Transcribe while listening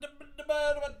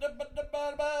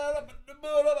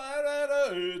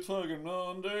It's fucking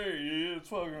Monday, it's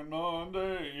fucking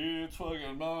Monday, it's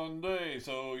fucking Monday.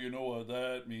 So you know what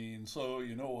that means, so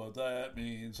you know what that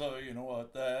means, so you know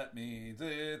what that means.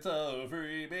 It's a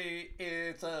freebie,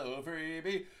 it's a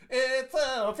freebie, it's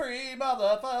a free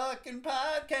motherfucking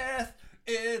podcast.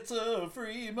 It's a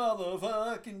free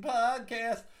motherfucking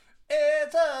podcast.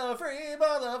 It's a free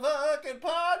motherfucking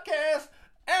podcast.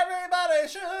 Everybody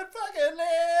should fucking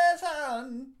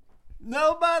listen.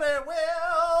 Nobody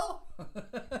will.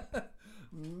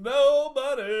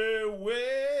 Nobody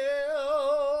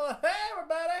will. Hey,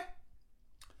 everybody.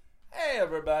 Hey,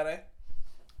 everybody.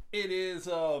 It is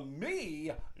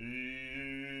me.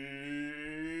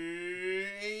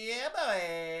 Yeah,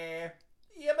 boy.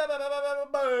 Yeah,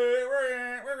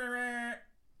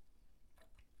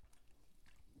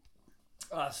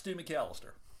 Stu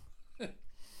McAllister.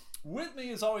 With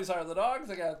me, as always, are the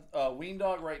dogs. I got Ween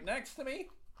Dog right next to me.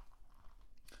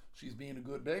 She's being a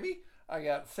good baby. I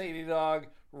got Sadie Dog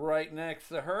right next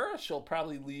to her. She'll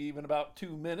probably leave in about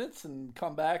 2 minutes and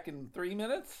come back in 3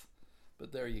 minutes.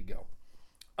 But there you go.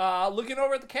 Looking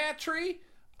over at the cat tree,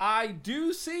 I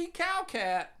do see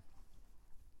Cowcat.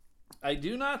 I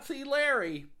do not see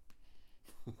Larry.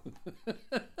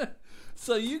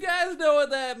 So you guys know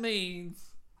what that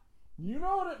means. You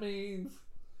know what it means.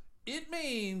 It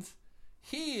means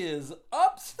he is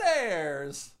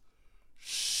upstairs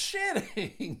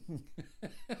shitting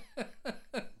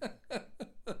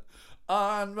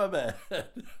on my bed.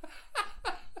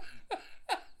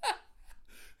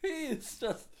 He is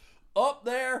just up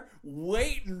there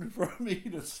waiting for me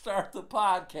to start the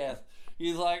podcast.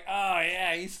 He's like, oh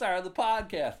yeah, he started the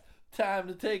podcast. Time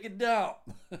to take a dump.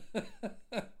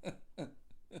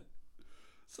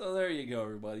 So there you go,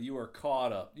 everybody. You are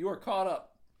caught up. You are caught up.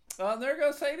 And there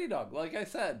goes Sadie Dog. Like I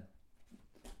said,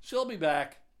 she'll be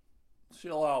back.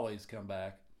 She'll always come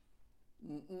back.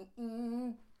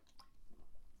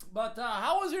 But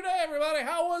how was your day, everybody?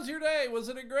 How was your day? Was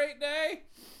it a great day?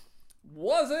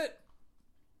 Was it?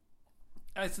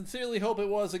 I sincerely hope it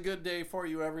was a good day for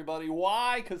you, everybody.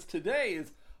 Why? Because today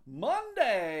is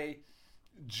Monday,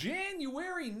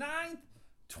 January 9th,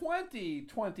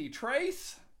 2020.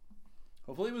 Trace,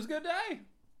 hopefully it was a good day.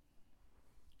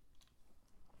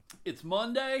 It's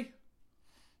Monday,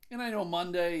 and I know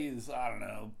Monday is, I don't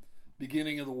know,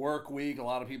 beginning of the work week. A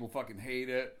lot of people fucking hate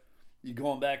it. You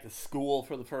going back to school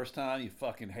for the first time, you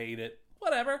fucking hate it.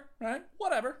 Whatever, right?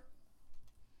 Whatever.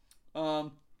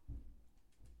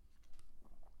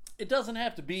 It doesn't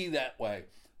have to be that way.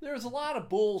 There's a lot of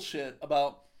bullshit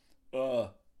about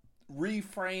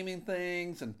reframing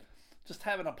things and just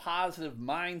having a positive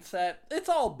mindset. It's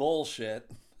all bullshit.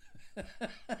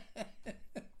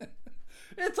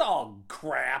 It's all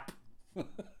crap.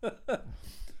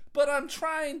 But I'm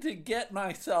trying to get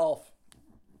myself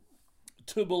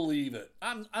to believe it.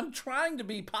 I'm trying to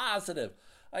be positive.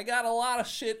 I got a lot of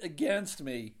shit against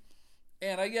me,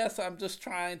 and I guess I'm just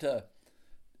trying to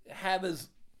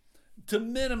to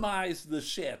minimize the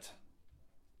shit,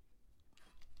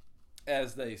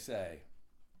 as they say,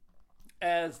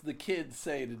 as the kids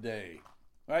say today.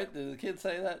 Right? Did the kids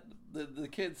say that? The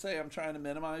kids say I'm trying to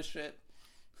minimize shit?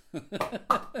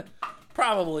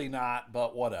 Probably not,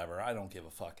 but whatever. I don't give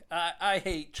a fuck. I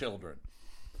hate children.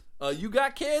 You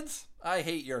got kids? I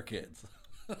hate your kids.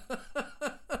 I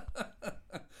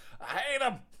hate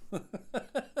them.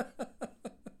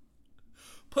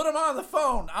 Put them on the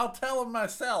phone. I'll tell them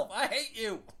myself. I hate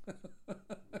you.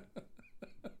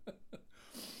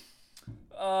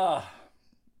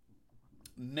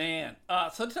 Man.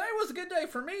 So today was a good day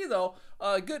for me, though.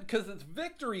 Good, because it's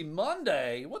Victory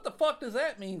Monday. What the fuck does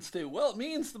that mean, Stu? Well, it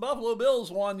means the Buffalo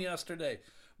Bills won yesterday.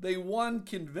 They won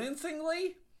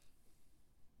convincingly.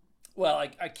 Well,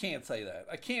 I can't say that.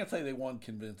 I can't say they won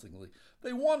convincingly.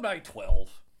 They won by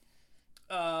 12.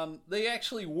 They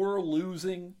actually were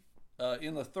losing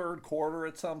in the third quarter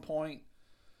at some point.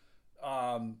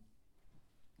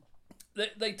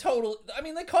 They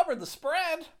covered the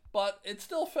spread, but it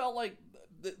still felt like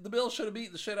the Bills should have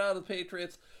beat the shit out of the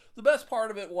Patriots. The best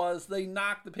part of it was they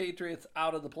knocked the Patriots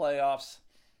out of the playoffs.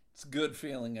 It's a good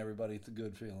feeling, everybody. It's a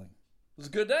good feeling. It was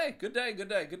a good day. Good day, good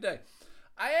day, good day.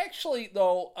 I actually,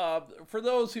 though, for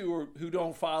those who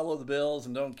don't follow the Bills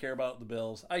and don't care about the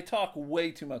Bills, I talk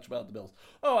way too much about the Bills.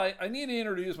 Oh, I need to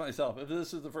introduce myself if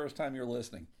this is the first time you're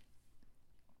listening.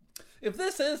 If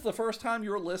this is the first time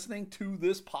you're listening to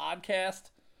this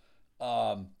podcast,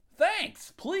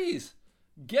 thanks. Please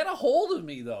get a hold of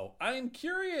me, though. I am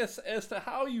curious as to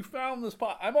how you found this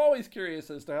I'm always curious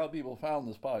as to how people found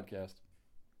this podcast.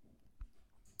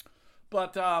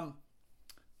 But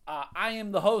I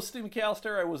am the host, Steve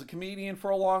McAllister. I was a comedian for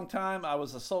a long time. I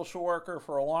was a social worker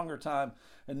for a longer time.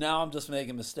 And now I'm just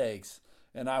making mistakes.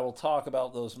 And I will talk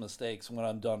about those mistakes when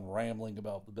I'm done rambling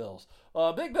about the Bills.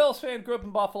 Big Bills fan, grew up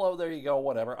in Buffalo. There you go,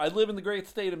 whatever. I live in the great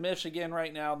state of Michigan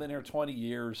right now. Been here 20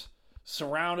 years.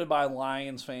 Surrounded by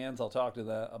Lions fans. I'll talk to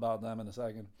that about them in a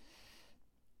second.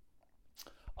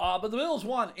 But the Bills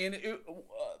won. And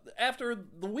after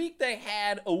the week they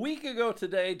had, a week ago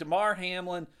today, Damar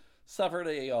Hamlin suffered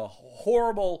a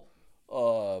horrible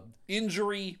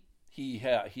injury. He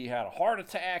had a heart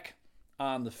attack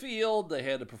on the field. They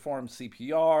had to perform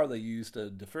CPR. They used a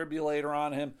defibrillator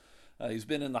on him. He's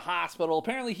been in the hospital.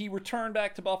 Apparently, he returned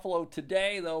back to Buffalo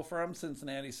today, though, from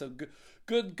Cincinnati. So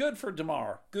good for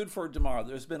Damar. Good for Damar.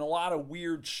 There's been a lot of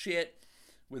weird shit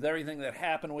with everything that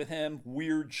happened with him.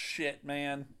 Weird shit,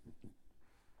 man.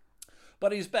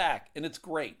 But he's back, and it's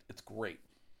great. It's great.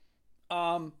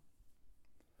 The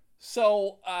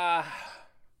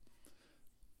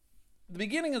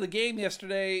beginning of the game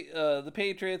yesterday, the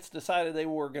Patriots decided they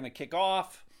were going to kick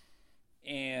off,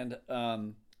 and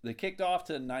they kicked off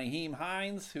to Nyheim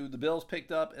Hines, who the Bills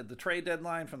picked up at the trade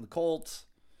deadline from the Colts.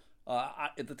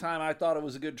 At the time, I thought it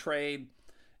was a good trade,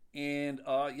 and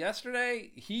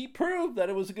yesterday he proved that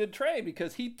it was a good trade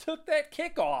because he took that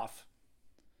kickoff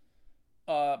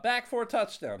back for a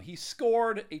touchdown. He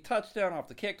scored a touchdown off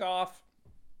the kickoff.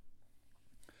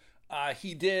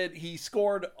 He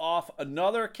scored off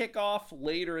another kickoff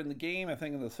later in the game, I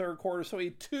think in the third quarter. So he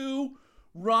had 2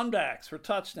 runbacks for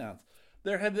touchdowns.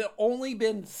 There have only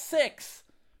been 6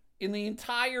 in the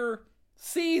entire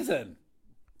season,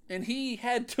 and he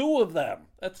had 2 of them.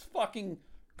 That's fucking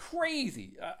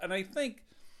crazy. And I think,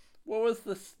 what was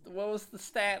the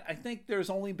stat? I think there's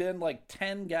only been like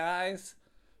 10 guys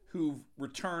who've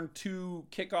returned 2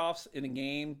 kickoffs in a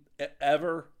game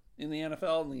ever in the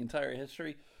NFL in the entire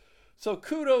history. So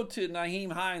kudos to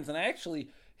Nyheim Hines, and actually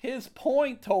his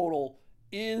point total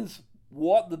is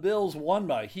what the Bills won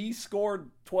by. He scored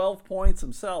 12 points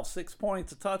himself, 6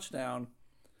 points a touchdown.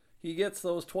 He gets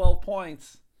those 12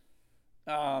 points.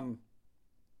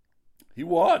 He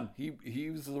won.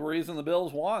 He was the reason the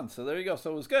Bills won. So there you go.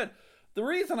 So it was good. The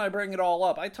reason I bring it all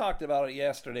up, I talked about it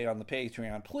yesterday on the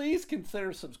Patreon. Please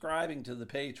consider subscribing to the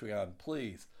Patreon,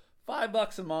 please.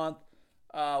 $5 a month.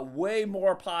 Way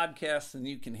more podcasts than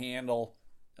you can handle.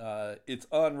 It's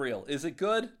unreal. Is it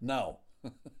good? No.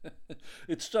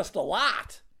 It's just a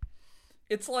lot.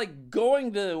 It's like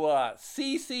going to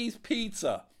CC's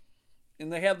Pizza and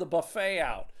they have the buffet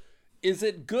out. Is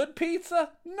it good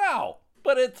pizza? No.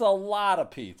 But it's a lot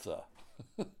of pizza.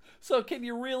 So can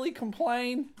you really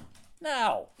complain?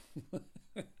 No.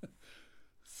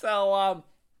 So,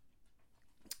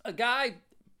 a guy...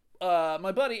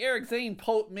 my buddy Eric Zane,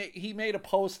 he made a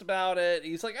post about it.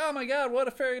 He's like, oh my God, what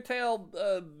a fairy tale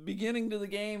beginning to the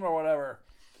game or whatever.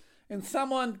 And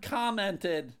someone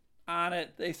commented on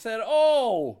it. They said,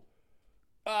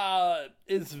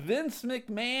 is Vince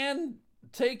McMahon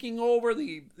taking over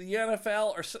the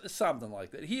NFL or something like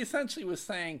that? He essentially was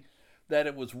saying that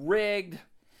it was rigged.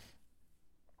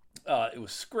 It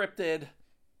was scripted.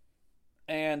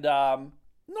 And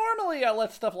normally I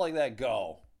let stuff like that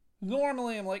go.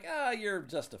 Normally, I'm like, you're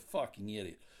just a fucking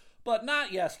idiot. But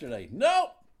not yesterday. Nope,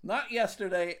 not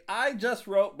yesterday. I just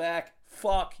wrote back,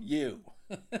 fuck you.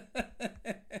 Because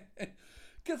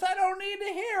I don't need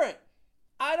to hear it.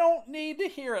 I don't need to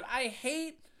hear it. I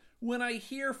hate when I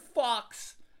hear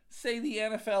Fox say the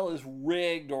NFL is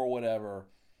rigged or whatever.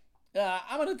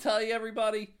 I'm going to tell you,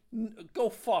 everybody, go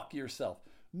fuck yourself.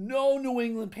 No New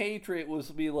England Patriot was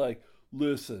to be like,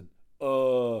 listen,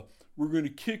 we're going to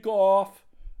kick off.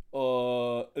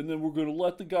 And then we're going to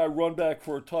let the guy run back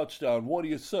for a touchdown. What do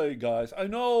you say, guys? I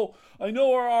know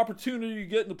our opportunity to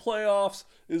get in the playoffs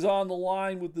is on the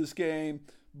line with this game,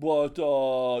 but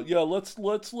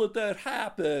let's let that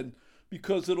happen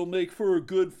because it'll make for a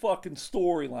good fucking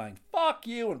storyline. Fuck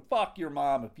you and fuck your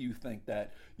mom if you think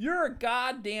that. You're a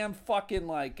goddamn fucking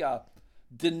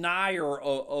denier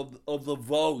of the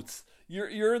votes.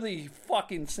 You're the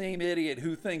fucking same idiot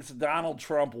who thinks Donald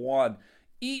Trump won.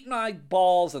 Eat my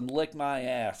balls and lick my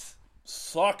ass.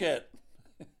 Suck it.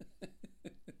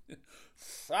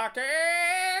 Suck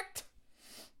it.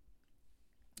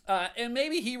 And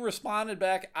maybe he responded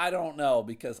back. I don't know,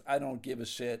 because I don't give a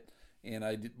shit and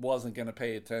I wasn't going to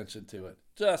pay attention to it.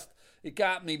 It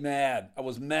got me mad. I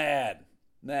was mad.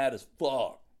 Mad as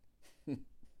fuck.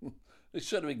 I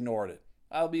should have ignored it.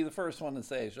 I'll be the first one to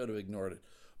say I should have ignored it.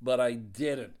 But I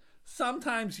didn't.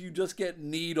 Sometimes you just get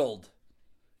needled.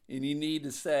 And you need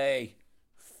to say,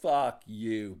 fuck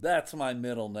you. That's my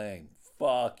middle name.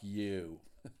 Fuck you.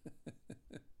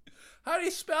 How do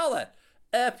you spell that?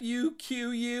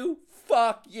 F-U-Q-U,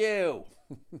 fuck you.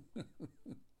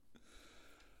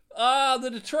 The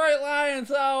Detroit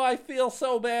Lions, I feel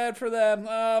so bad for them.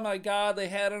 Oh my God, they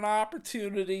had an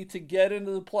opportunity to get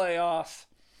into the playoffs.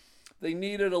 They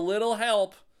needed a little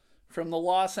help from the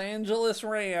Los Angeles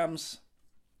Rams.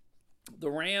 The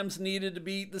Rams needed to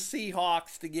beat the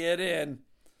Seahawks to get in.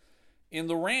 In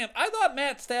the I thought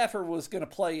Matt Stafford was going to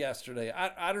play yesterday.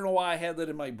 I don't know why I had that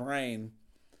in my brain.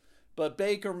 But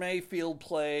Baker Mayfield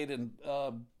played, and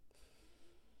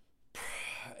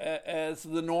as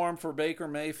the norm for Baker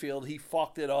Mayfield, he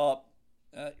fucked it up.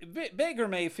 Baker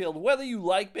Mayfield, whether you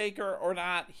like Baker or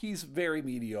not, he's very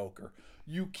mediocre.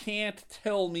 You can't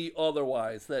tell me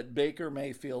otherwise that Baker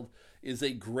Mayfield is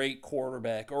a great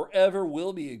quarterback or ever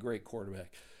will be a great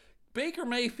quarterback. Baker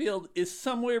Mayfield is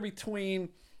somewhere between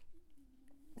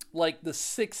like the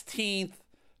 16th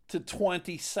to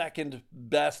 22nd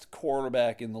best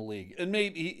quarterback in the league. And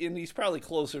he's probably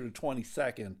closer to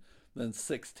 22nd than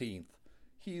 16th.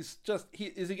 Is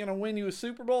he going to win you a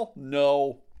Super Bowl?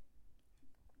 No.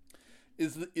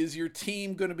 Is your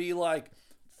team going to be like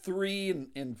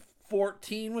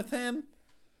 3-14 with him?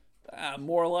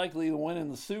 More likely to win in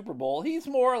the Super Bowl. He's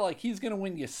more like he's going to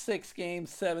win you 6 games,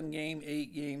 7 games,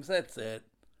 8 games. That's it.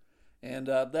 And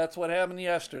that's what happened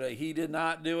yesterday. He did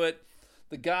not do it.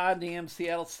 The goddamn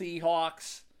Seattle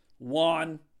Seahawks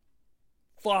won.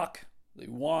 Fuck. They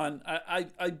won.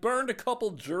 I burned a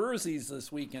couple jerseys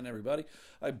this weekend, everybody.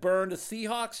 I burned a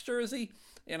Seahawks jersey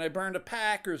and I burned a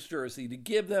Packers jersey to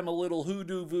give them a little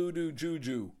hoodoo voodoo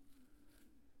juju.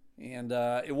 And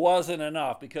it wasn't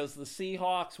enough because the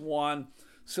Seahawks won.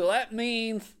 So that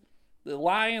means the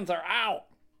Lions are out.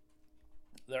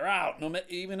 They're out.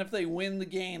 Even if they win the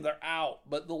game, they're out.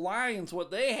 But the Lions,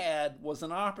 what they had was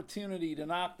an opportunity to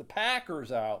knock the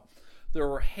Packers out.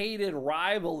 Their hated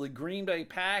rival, the Green Bay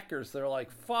Packers. They're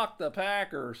like, fuck the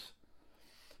Packers.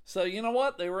 So you know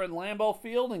what? They were in Lambeau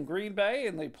Field in Green Bay,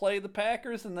 and they played the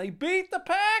Packers, and they beat the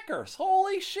Packers.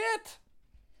 Holy shit.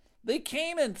 They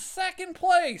came in second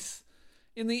place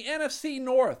in the NFC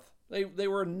North. They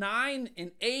were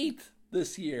 9-8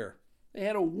 this year. They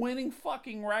had a winning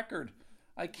fucking record.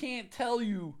 I can't tell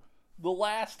you the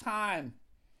last time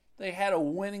they had a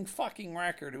winning fucking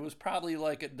record. It was probably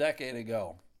like a decade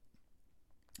ago.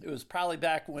 It was probably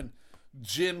back when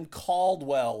Jim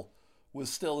Caldwell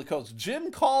was still the coach.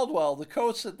 Jim Caldwell, the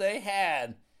coach that they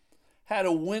had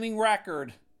a winning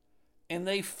record, and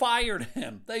they fired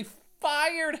him. They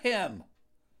fired him,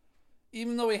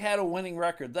 even though he had a winning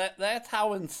record. That's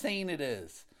how insane it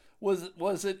is.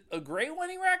 Was it a great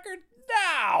winning record?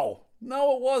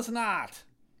 No, it was not.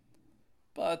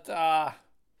 But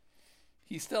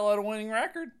he still had a winning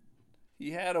record.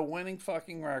 He had a winning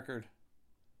fucking record.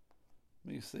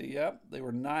 Let me see. Yep, they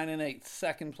were 9-8,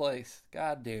 second place.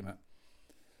 God damn it.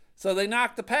 So they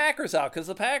knocked the Packers out because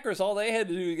the Packers, all they had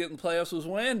to do to get in the playoffs was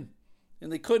win.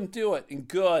 And they couldn't do it. And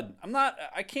good.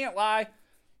 I can't lie.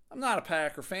 I'm not a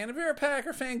Packer fan. If you're a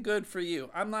Packer fan, good for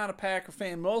you. I'm not a Packer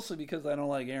fan mostly because I don't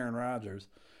like Aaron Rodgers.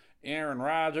 Aaron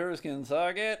Rodgers can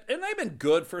suck it. And they've been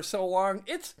good for so long.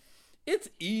 It's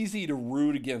easy to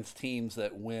root against teams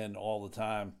that win all the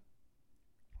time.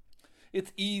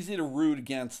 It's easy to root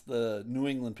against the New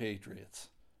England Patriots,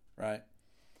 right?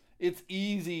 It's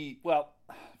easy, well,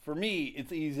 for me,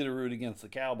 it's easy to root against the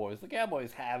Cowboys. The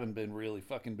Cowboys haven't been really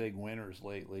fucking big winners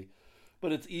lately,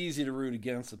 but it's easy to root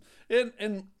against them.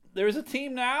 And there's a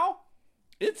team now,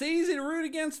 it's easy to root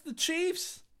against the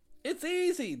Chiefs. It's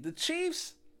easy. The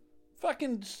Chiefs,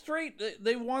 fucking straight,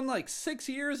 they won like 6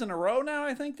 years in a row now,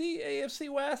 I think, the AFC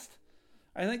West.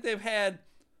 I think they've had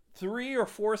 3 or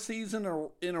 4 seasons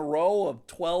in a row of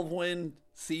 12-win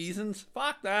seasons.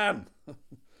 Fuck them.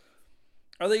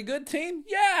 Are they a good team?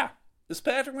 Yeah. Is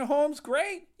Patrick Mahomes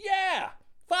great? Yeah.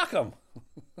 Fuck them.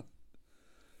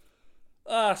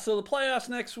 So the playoffs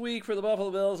next week for the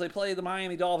Buffalo Bills. They play the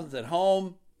Miami Dolphins at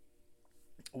home.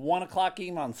 1 o'clock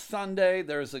game on Sunday.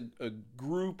 There's a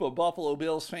group of Buffalo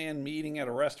Bills fans meeting at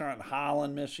a restaurant in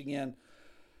Holland, Michigan.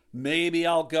 Maybe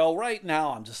I'll go. Right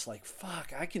now, I'm just like,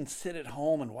 fuck, I can sit at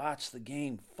home and watch the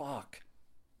game. Fuck.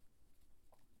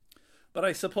 But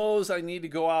I suppose I need to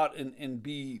go out and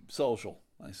be social.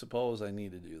 I suppose I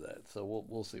need to do that. So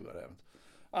we'll see what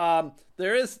happens.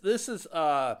 This is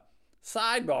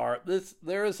sidebar.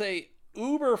 There is a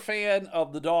uber fan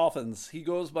of the Dolphins. He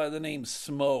goes by the name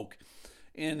Smoke.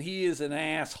 And he is an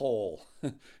asshole.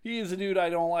 He is a dude I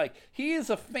don't like. He is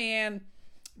a fan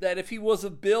that if he was a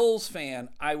Bills fan,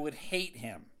 I would hate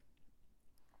him.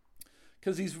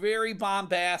 Because he's very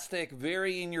bombastic,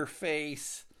 very in your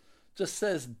face, just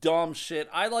says dumb shit.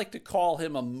 I like to call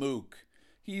him a mook.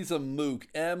 He's a mook.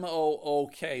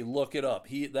 M-O-O-K. Look it up.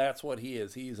 That's what he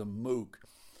is. He's a mook.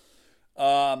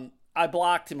 I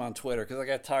blocked him on Twitter because I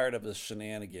got tired of his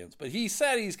shenanigans. But he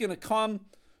said he's going to come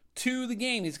to the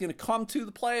game. He's going to come to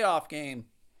the playoff game.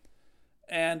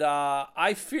 And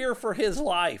I fear for his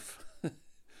life.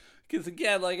 Because,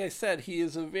 again, like I said, he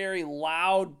is a very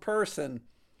loud person.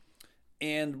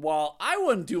 And while I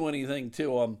wouldn't do anything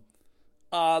to him,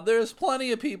 there's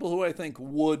plenty of people who I think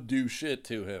would do shit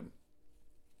to him.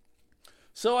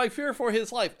 So I fear for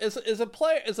his life. As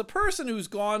a person who's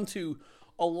gone to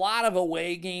a lot of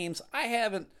away games, I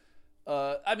haven't.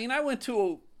 I went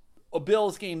to a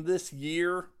Bills game this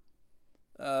year,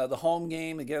 the home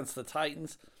game against the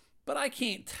Titans, but I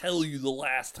can't tell you the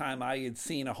last time I had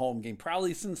seen a home game.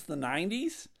 Probably since the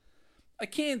 90s. I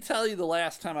can't tell you the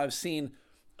last time I've seen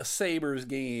a Sabres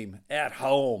game at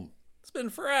home. It's been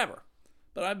forever.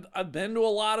 But I've been to a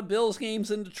lot of Bills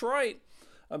games in Detroit.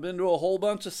 I've been to a whole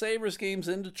bunch of Sabres games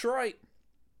in Detroit.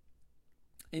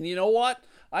 And you know what?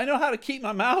 I know how to keep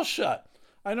my mouth shut.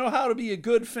 I know how to be a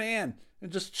good fan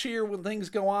and just cheer when things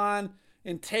go on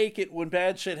and take it when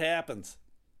bad shit happens.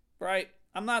 Right?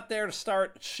 I'm not there to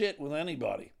start shit with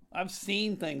anybody. I've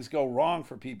seen things go wrong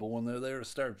for people when they're there to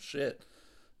start shit.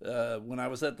 When I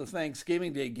was at the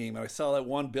Thanksgiving Day game and I saw that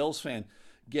one Bills fan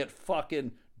get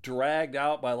fucking dragged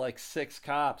out by like 6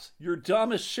 cops. You're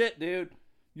dumb as shit, dude.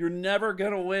 You're never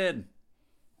going to win,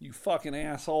 you fucking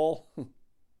asshole.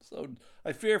 So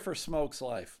I fear for Smoke's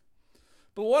life.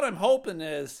 But what I'm hoping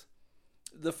is,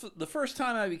 the first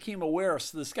time I became aware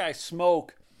of this guy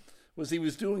Smoke was he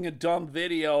was doing a dumb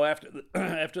video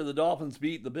after the Dolphins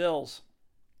beat the Bills.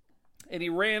 And he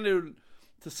ran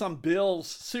to some Bills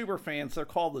super fans. They're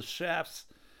called the Chefs.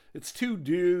 It's 2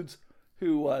 dudes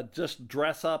who just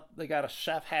dress up. They got a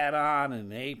chef hat on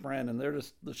and an apron, and they're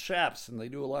just the chefs, and they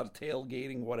do a lot of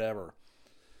tailgating, whatever.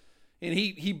 And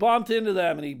he bumped into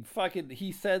them, and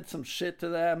he said some shit to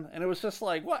them, and it was just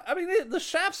like, what? I mean, the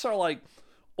chefs are like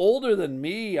older than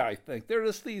me, I think. They're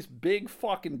just these big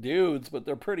fucking dudes, but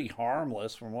they're pretty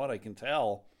harmless from what I can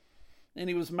tell. And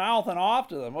he was mouthing off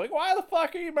to them. Like, why the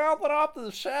fuck are you mouthing off to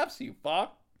the chefs, you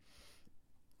fuck?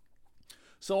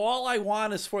 So all I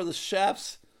want is for the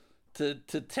chefs to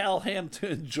tell him to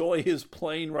enjoy his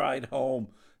plane ride home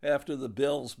after the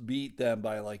Bills beat them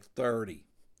by like 30.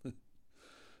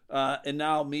 And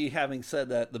now me having said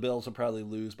that, the Bills will probably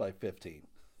lose by 15.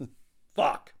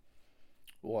 Fuck.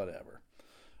 Whatever.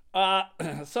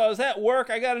 So I was at work.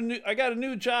 I got a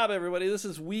new job, everybody. This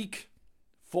is week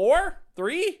 4?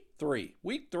 3? 3.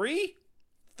 Week 3?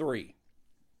 3.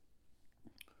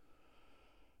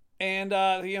 And,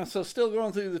 so still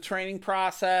going through the training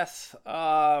process.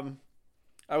 I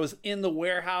was in the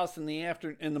warehouse in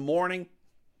the morning.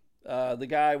 The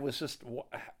guy was just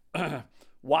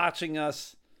watching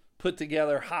us put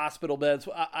together hospital beds.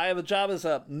 I have a job as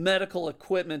a medical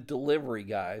equipment delivery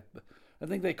guy. I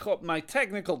think they call my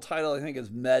technical title, I think,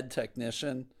 is med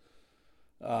technician.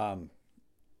 But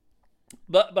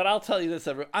I'll tell you this,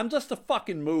 everyone. I'm just a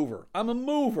fucking mover. I'm a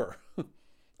mover.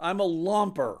 I'm a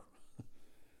lumper.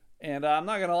 And I'm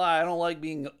not going to lie, I don't like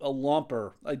being a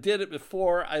lumper. I did it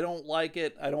before. I don't like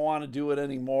it. I don't want to do it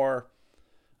anymore.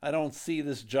 I don't see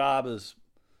this job as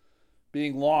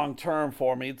being long-term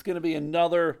for me. It's going to be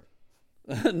another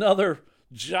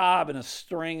job in a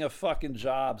string of fucking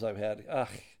jobs I've had. Ugh.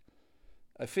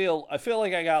 I feel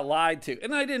like I got lied to.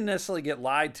 And I didn't necessarily get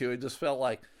lied to. It just felt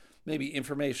like maybe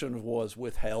information was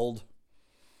withheld.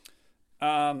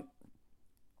 But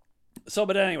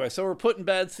anyway, so we're putting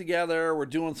beds together, we're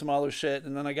doing some other shit,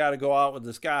 and then I got to go out with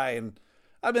this guy, and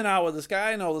I've been out with this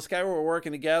guy. I know this guy, we're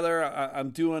working together.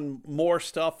 I'm doing more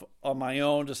stuff on my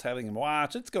own, just having him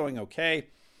watch. It's going okay.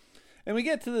 And we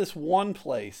get to this one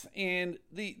place, and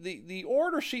the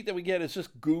order sheet that we get is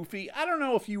just goofy. I don't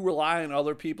know if you rely on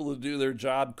other people to do their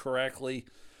job correctly,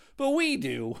 but we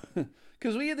do,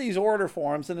 because we get these order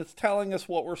forms, and it's telling us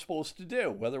what we're supposed to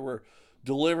do, whether we're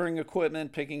delivering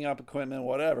equipment, picking up equipment,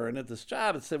 whatever. And at this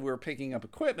job, it said we were picking up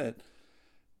equipment.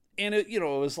 And it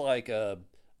was like a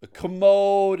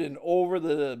commode, and over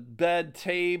the bed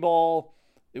table.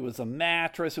 It was a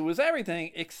mattress. It was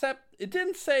everything, except it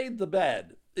didn't say the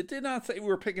bed. It did not say we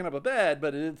were picking up a bed,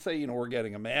 but it did say, we're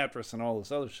getting a mattress and all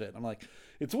this other shit. I'm like,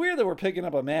 it's weird that we're picking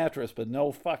up a mattress, but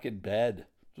no fucking bed.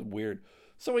 It's weird.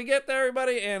 So we get there,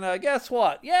 everybody, and guess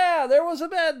what? Yeah, there was a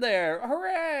bed there.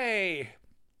 Hooray!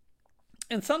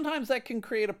 And sometimes that can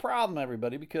create a problem,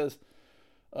 everybody, because,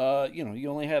 you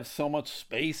only have so much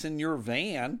space in your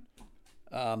van,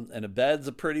 and a bed's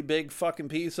a pretty big fucking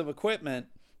piece of equipment,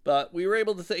 but we were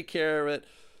able to take care of it.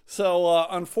 So,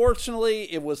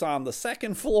 unfortunately, it was on the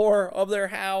second floor of their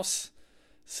house,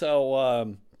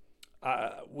 So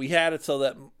we had it so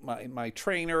that my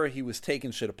trainer, he was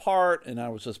taking shit apart, and I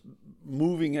was just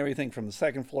moving everything from the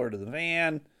second floor to the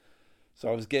van. So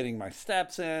I was getting my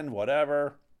steps in,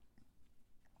 whatever.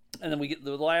 And then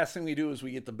the last thing we do is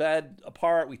we get the bed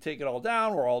apart, we take it all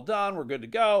down, we're all done, we're good to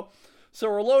go. So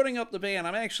we're loading up the van.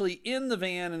 I'm actually in the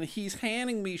van, and he's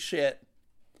handing me shit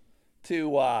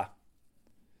to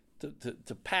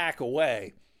pack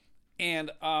away.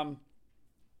 And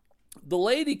the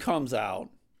lady comes out,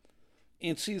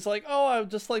 and she's like, "Oh, I would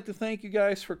just like to thank you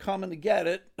guys for coming to get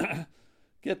it,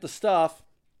 get the stuff."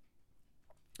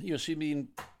 You know, she being,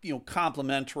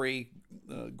 complimentary,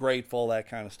 grateful, that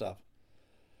kind of stuff.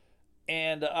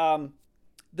 And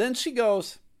then she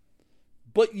goes,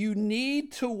 "But you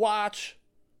need to watch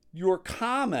your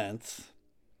comments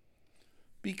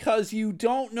because you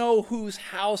don't know whose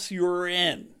house you're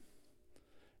in."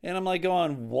 And I'm like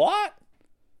going, "What?"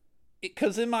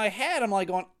 Because in my head, I'm like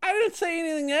going, I didn't say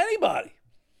anything to anybody.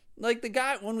 Like the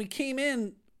guy, when we came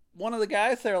in, one of the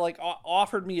guys there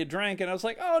offered me a drink, and I was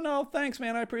like, "Oh no, thanks,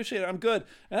 man. I appreciate it. I'm good."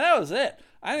 And that was it.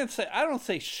 I don't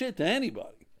say shit to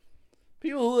anybody.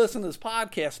 People who listen to this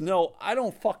podcast know I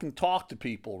don't fucking talk to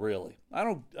people, really.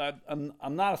 I'm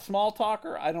not a small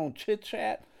talker. I don't chit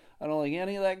chat. I don't like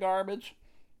any of that garbage.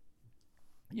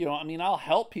 I'll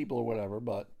help people or whatever,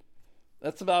 but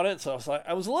that's about it. So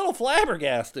I was a little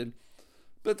flabbergasted.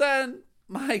 But then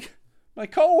my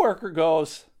coworker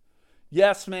goes,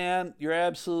 "Yes, man, you're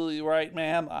absolutely right,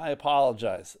 ma'am. I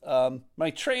apologize."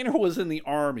 My trainer was in the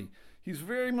Army. He's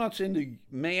very much into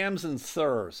ma'ams and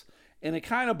sirs. And it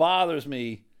kind of bothers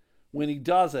me when he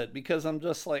does it because I'm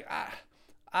just like,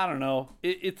 I don't know.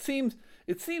 It seems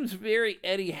very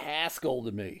Eddie Haskell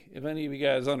to me, if any of you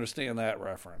guys understand that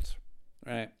reference,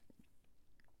 right?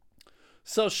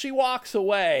 So she walks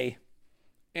away,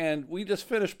 and we just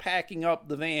finished packing up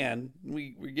the van.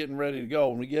 We're getting ready to go.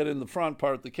 And we get in the front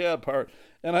part, the cab part,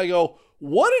 and I go,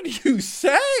 "What did you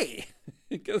say?"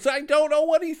 Because I don't know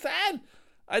what he said.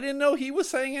 I didn't know he was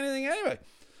saying anything anyway.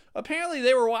 Apparently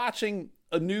they were watching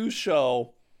a news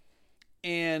show,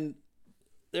 and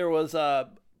there was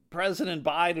President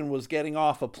Biden was getting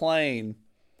off a plane,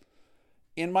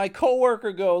 and my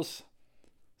coworker goes,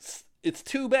 "It's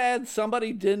too bad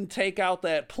somebody didn't take out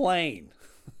that plane."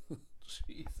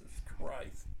 Jesus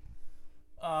Christ.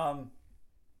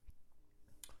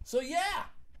 So yeah,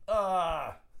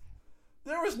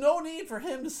 there was no need for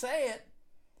him to say it.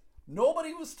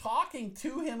 Nobody was talking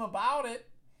to him about it.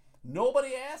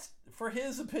 Nobody asked for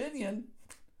his opinion.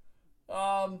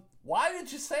 Why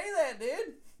did you say that,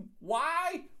 dude?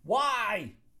 Why?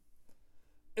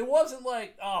 It wasn't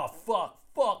like, "Oh,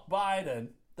 fuck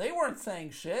Biden." They weren't saying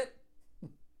shit.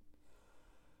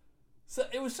 So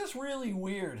it was just really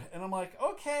weird. And I'm like,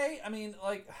 okay.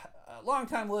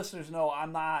 Long-time listeners know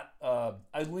I'm not,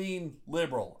 I lean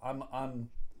liberal.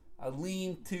 I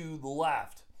lean to the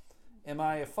left. Am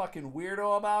I a fucking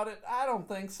weirdo about it? I don't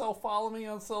think so. Follow me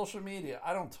on social media.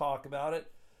 I don't talk about it.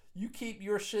 You keep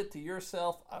your shit to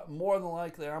yourself. More than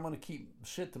likely, I'm going to keep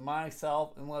shit to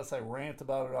myself unless I rant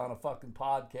about it on a fucking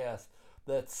podcast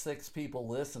that 6 people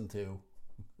listen to.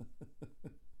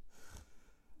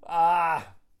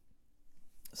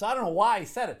 So I don't know why he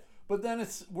said it. But then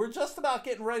we're just about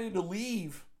getting ready to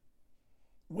leave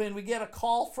when we get a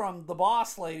call from the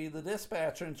boss lady, the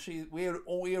dispatcher, and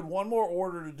we had one more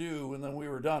order to do, and then we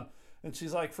were done. And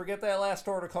she's like, "Forget that last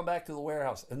order, come back to the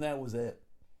warehouse." And that was it.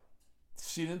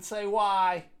 She didn't say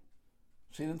why.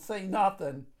 She didn't say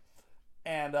nothing.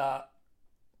 And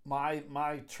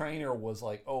my trainer was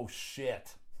like, "Oh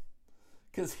shit,"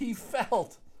 because he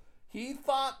thought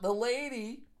the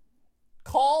lady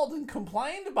called and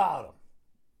complained about him.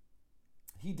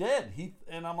 He did.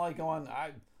 And I'm like going,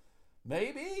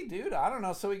 maybe, dude, I don't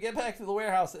know. So we get back to the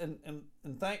warehouse, and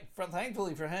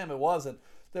thankfully for him, it wasn't.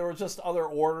 There were just other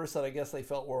orders that I guess they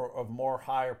felt were of more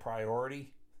higher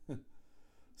priority.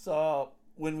 So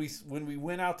when we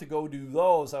went out to go do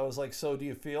those, I was like, "So do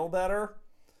you feel better?"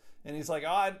 And he's like,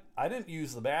 "Oh, I didn't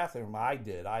use the bathroom. I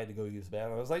did. I had to go use the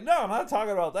bathroom." I was like, "No, I'm not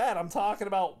talking about that. I'm talking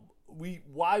about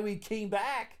why we came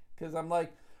back." Because I'm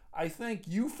like, I think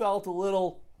you felt a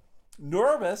little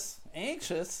nervous,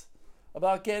 anxious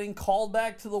about getting called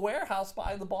back to the warehouse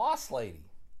by the boss lady.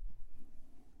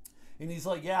 And he's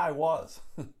like, "Yeah, I was."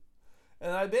 And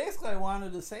I basically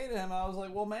wanted to say to him, I was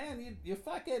like, "Well, man, you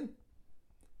fucking..."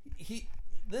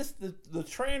 The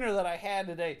trainer that I had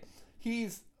today,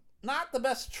 he's not the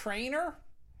best trainer.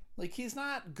 Like, he's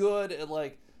not good at,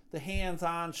 like, the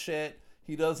hands-on shit.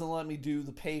 He doesn't let me do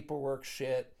the paperwork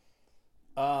shit.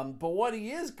 But what he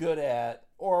is good at,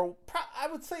 I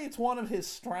would say it's one of his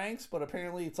strengths, but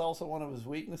apparently it's also one of his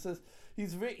weaknesses,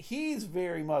 He's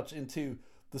very much into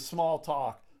the small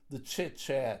talk, the chit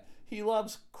chat. He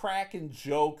loves cracking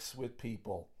jokes with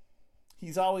people.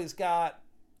 He's always got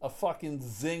a fucking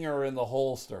zinger in the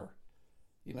holster.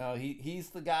 You know, he's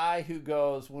the guy who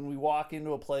goes, when we walk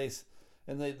into a place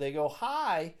and they go,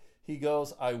 hi, he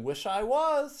goes, I wish I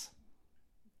was.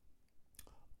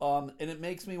 And it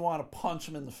makes me want to punch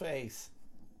him in the face.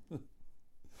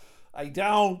 I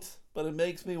don't, but it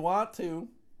makes me want to.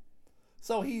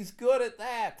 So he's good at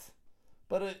that.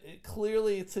 But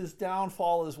clearly it's his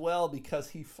downfall as well, because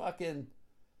he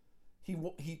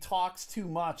talks too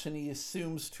much and he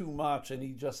assumes too much, and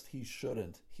he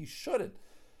shouldn't. He shouldn't.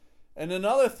 And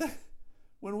another thing,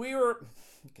 when we were,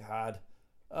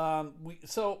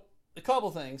 so a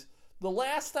couple things. The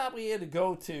last stop we had to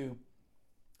go to,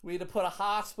 we had to put a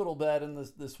hospital bed in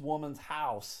this woman's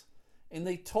house. And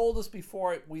they told us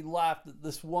before we left that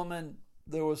this woman,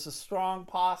 there was a strong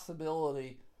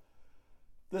possibility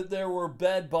that there were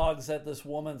bed bugs at this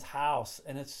woman's house.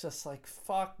 And it's just like,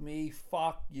 fuck me,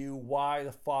 fuck you, why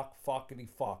the fuckity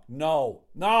fuck? No.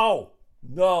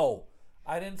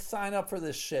 I didn't sign up for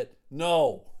this shit.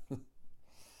 No.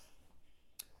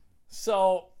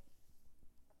 So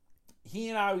he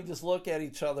and I, we just look at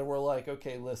each other. We're like,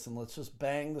 okay, listen, let's just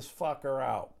bang this fucker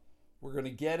out. We're going to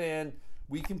get in.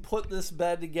 We can put this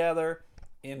bed together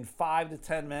in 5 to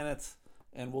 10 minutes,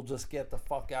 and we'll just get the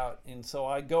fuck out. And so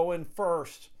I go in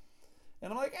first,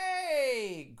 and I'm like,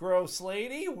 hey, gross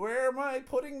lady, where am I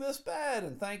putting this bed?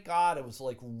 And thank God it was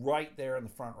like right there in the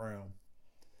front room.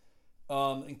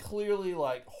 And clearly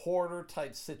like hoarder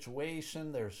type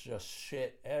situation. There's just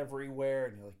shit everywhere.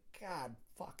 And you're like, God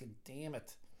fucking damn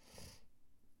it.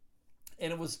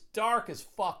 And it was dark as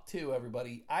fuck too,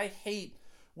 everybody. I hate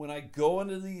when I go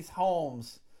into these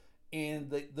homes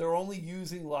and they're only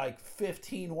using like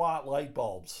 15-watt light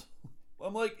bulbs.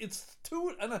 I'm like, it's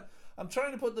too... And I'm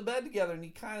trying to put the bed together, and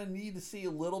you kind of need to see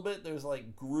a little bit. There's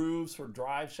like grooves for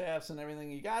drive shafts and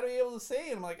everything. You got to be able to see.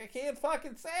 And I'm like, I can't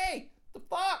fucking see. The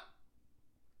fuck?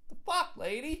 The fuck,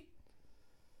 lady?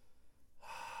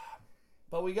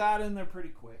 But we got in there pretty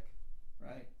quick,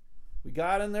 right? We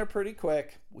got in there pretty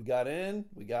quick. We got in,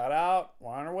 we got out,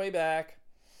 we're on our way back.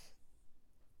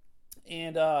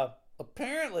 And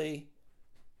apparently,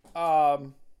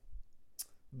 one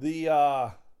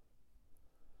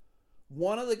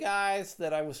of the guys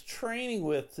that I was training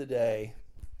with today,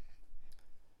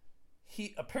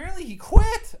 he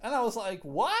quit. And I was like,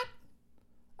 what?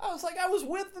 I was like, I was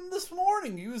with him this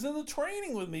morning. He was in the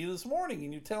training with me this morning,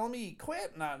 and you're telling me he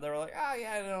quit? And they were like, oh,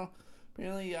 yeah, I know.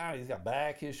 Apparently, he's got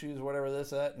back issues, whatever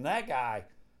this, that. And that guy,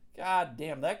 God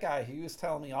damn, that guy, he was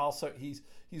telling me also, he's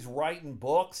writing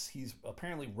books. He's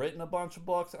apparently written a bunch of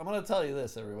books. I'm going to tell you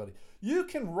this, everybody. You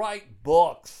can write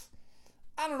books.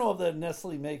 I don't know if that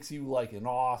necessarily makes you like an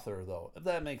author, though, if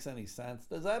that makes any sense.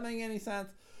 Does that make any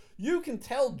sense? You can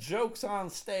tell jokes on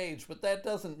stage, but that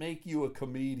doesn't make you a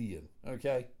comedian,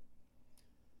 okay?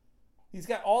 He's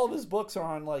got all of his books are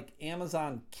on like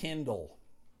Amazon Kindle.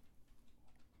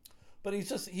 But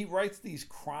he writes these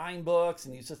crime books,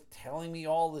 and he's just telling me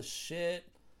all this shit.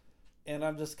 And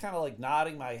I'm just kind of like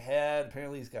nodding my head.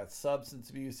 Apparently he's got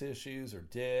substance abuse issues, or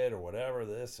did, or whatever,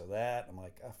 this or that. I'm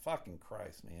like, oh, fucking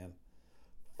Christ, man.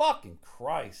 Fucking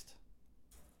Christ.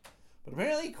 But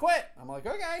apparently he quit. I'm like,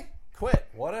 okay, quit.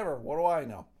 Whatever. What do I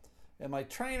know? And my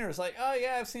trainer's like, oh,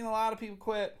 yeah, I've seen a lot of people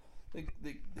quit. They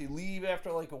leave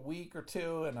after like a week or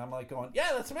two, and I'm like going,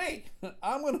 yeah, that's me.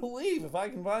 I'm going to leave if I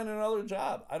can find another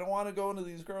job. I don't want to go into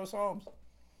these gross homes.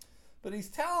 But he's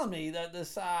telling me that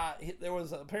there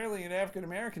was apparently an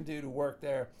African-American dude who worked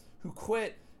there who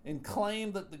quit and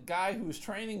claimed that the guy who was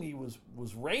training me was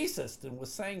racist and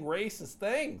was saying racist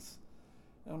things.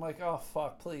 And I'm like, oh,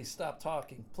 fuck, please stop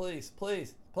talking. Please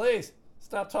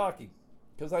stop talking.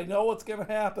 Because I know what's going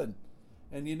to happen.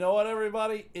 And you know what,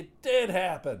 everybody? It did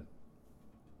happen.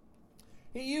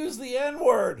 He used the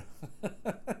N-word.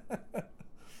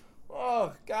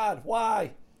 Oh, God,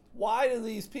 why? Why do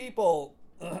these people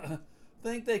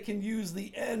think they can use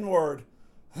the N-word?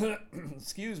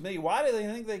 Excuse me. Why do they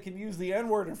think they can use the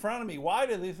N-word in front of me? Why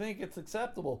do they think it's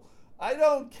acceptable? I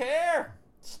don't care.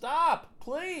 Stop,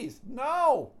 please.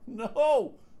 No.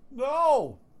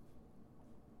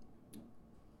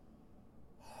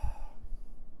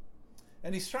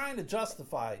 And he's trying to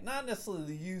justify, not necessarily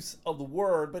the use of the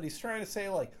word, but he's trying to say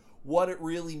like what it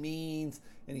really means.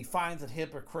 And he finds it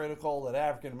hypocritical that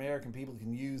African American people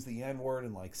can use the N-word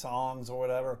in like songs or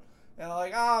whatever. And I'm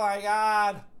like, oh my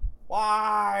God,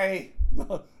 why?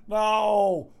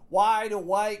 No. Why do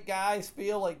white guys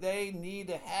feel like they need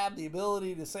to have the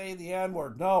ability to say the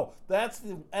N-word? No, that's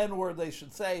the N-word they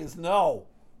should say is no.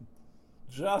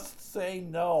 Just say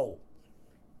no.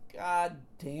 God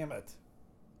damn it.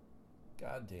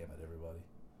 God damn it, everybody.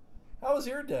 How was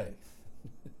your day?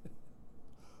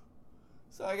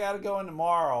 So I got to go in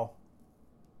tomorrow.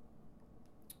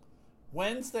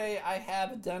 Wednesday, I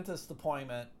have a dentist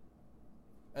appointment.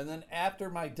 And then after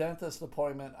my dentist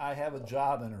appointment, I have a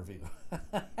job interview.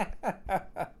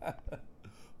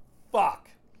 Fuck.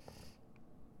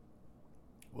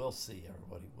 We'll see,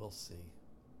 everybody. We'll see.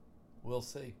 We'll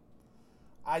see.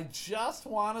 I just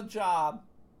want a job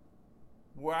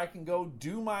where I can go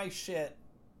do my shit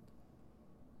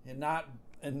and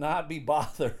not be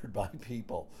bothered by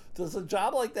people. Does a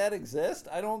job like that exist?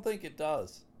 I don't think it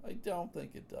does. I don't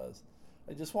think it does.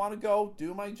 I just want to go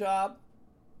do my job,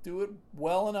 do it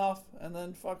well enough, and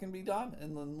then fucking be done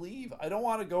and then leave. I don't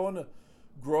want to go into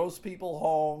gross people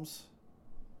homes.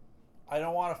 I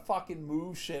don't want to fucking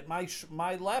move shit.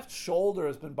 My left shoulder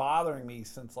has been bothering me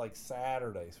since like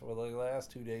Saturday. So for the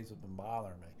last 2 days have been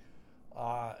bothering me.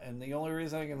 And the only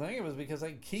reason I can think of is because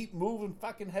I keep moving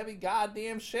fucking heavy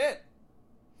goddamn shit.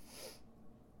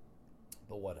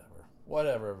 But whatever.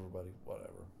 Whatever, everybody. Whatever.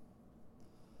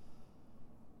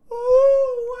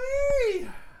 Ooh-wee!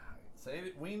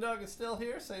 Ween Dog is still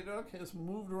here. Say Dog has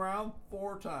moved around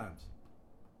 4 times.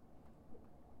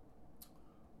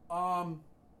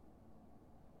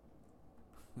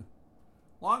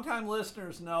 Longtime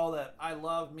listeners know that I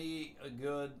love me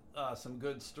some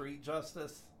good street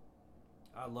justice.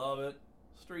 I love it.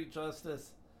 Street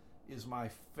justice is my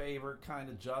favorite kind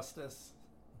of justice.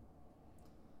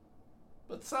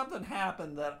 But something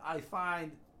happened that I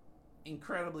find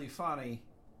incredibly funny.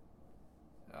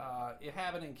 It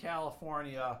happened in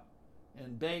California,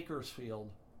 in Bakersfield.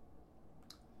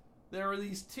 There were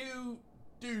these 2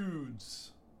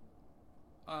 dudes,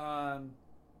 and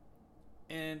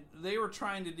they were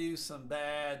trying to do some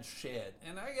bad shit.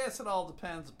 And I guess it all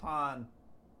depends upon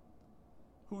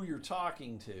who you're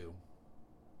talking to.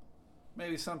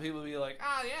 Maybe some people will be like,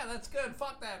 yeah, that's good,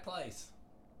 fuck that place.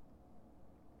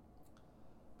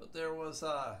 But there was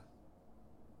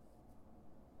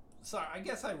sorry, I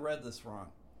guess I read this wrong.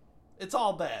 It's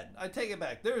all bad. I take it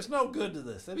back. There's no good to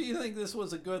this. If you think this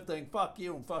was a good thing, fuck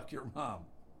you and fuck your mom.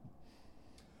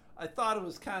 I thought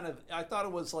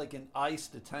it was like an ICE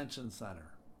detention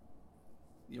center.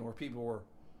 Where people were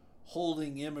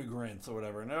holding immigrants or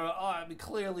whatever. And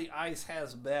clearly ICE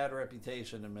has a bad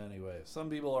reputation in many ways.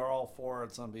 Some people are all for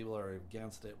it, some people are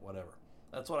against it, whatever.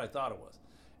 That's what I thought it was.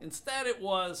 Instead, it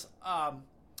was an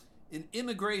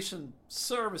immigration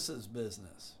services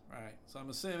business, right? So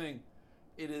I'm assuming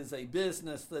it is a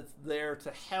business that's there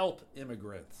to help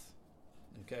immigrants,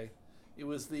 okay? It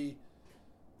was the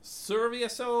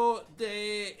Servicio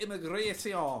de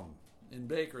Inmigración in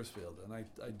Bakersfield, and I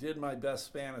did my best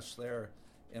Spanish there,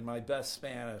 and my best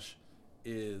Spanish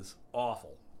is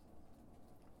awful.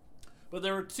 But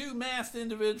there were 2 masked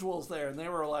individuals there, and they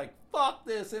were like, fuck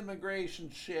this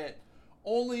immigration shit.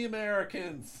 Only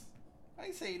Americans.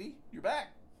 Hi, Sadie. You're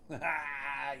back.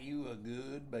 You a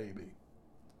good baby.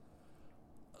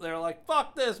 They're like,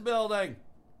 fuck this building.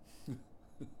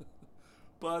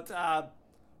 But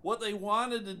what they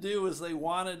wanted to do is they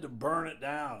wanted to burn it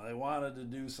down. They wanted to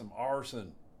do some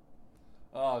arson.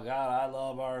 Oh, God, I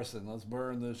love arson. Let's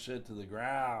burn this shit to the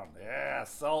ground. Yeah,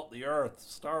 salt the earth.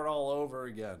 Start all over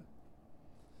again.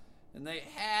 And they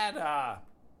had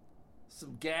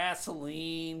some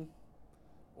gasoline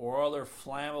or other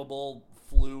flammable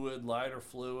fluid, lighter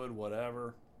fluid,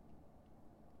 whatever.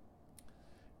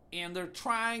 And they're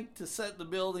trying to set the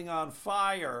building on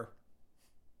fire.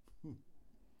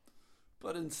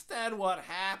 But instead what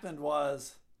happened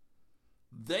was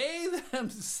they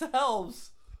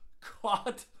themselves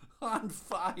caught on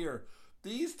fire.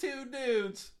 These 2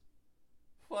 dudes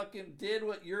fucking did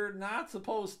what you're not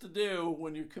supposed to do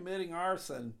when you're committing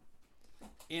arson.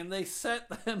 And they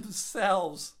set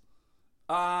themselves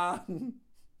on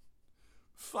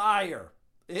fire.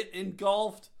 It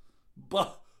engulfed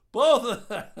both of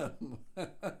them.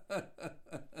 Fucking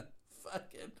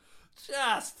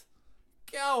just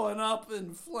going up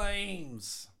in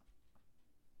flames.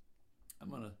 I'm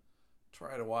going to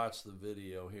try to watch the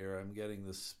video here. I'm getting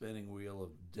the spinning wheel of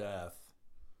death.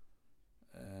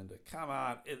 And come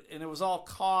on. And it was all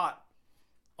caught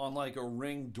on like a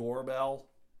Ring doorbell.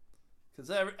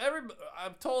 Because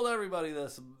I've told everybody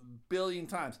this a billion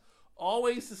times.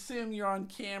 Always assume you're on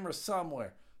camera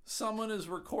somewhere. Someone is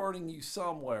recording you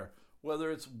somewhere. Whether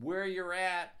it's where you're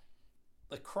at,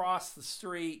 across the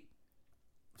street.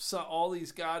 So all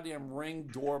these goddamn Ring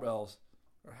doorbells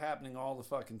are happening all the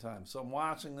fucking time. So I'm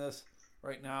watching this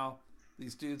right now.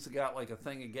 These dudes have got like a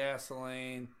thing of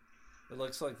gasoline. It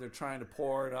looks like they're trying to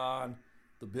pour it on.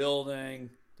 the building.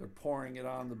 They're pouring it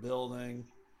on the building.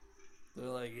 They're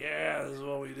like, yeah, this is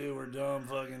what we do. We're dumb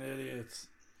fucking idiots.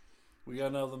 We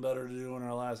got nothing better to do in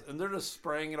our lives. And they're just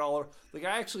spraying it all over. The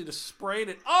guy actually just sprayed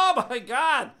it. Oh my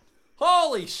God.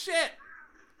 Holy shit.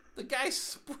 The guy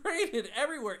sprayed it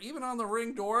everywhere, even on the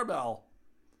Ring doorbell.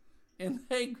 And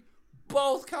they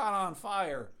both caught on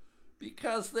fire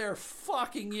because they're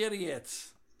fucking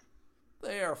idiots.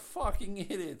 They are fucking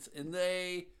idiots. And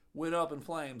they went up in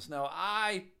flames. Now,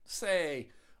 I say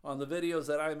on the videos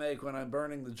that I make when I'm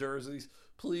burning the jerseys,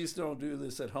 please don't do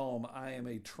this at home. I am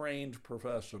a trained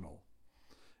professional.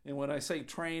 And when I say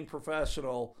trained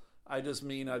professional, I just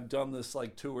mean I've done this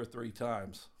like 2 or 3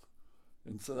 times.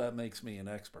 And so that makes me an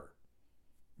expert.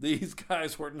 These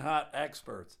guys were not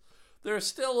experts. There's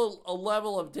still a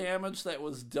level of damage that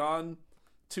was done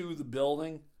to the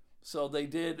building. So they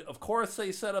did, of course,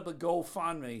 they set up a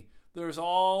GoFundMe. There's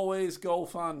always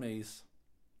GoFundMes.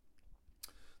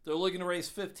 They're looking to raise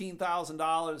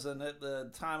 $15,000, and at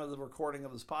the time of the recording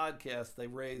of this podcast, they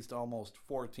raised almost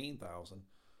 $14,000.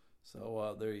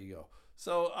 So there you go.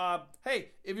 So, hey,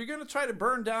 if you're going to try to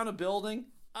burn down a building,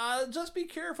 just be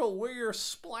careful where you're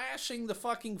splashing the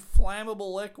fucking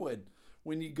flammable liquid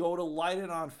when you go to light it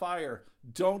on fire.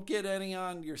 Don't get any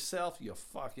on yourself, you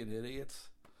fucking idiots.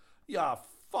 You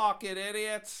fucking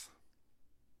idiots.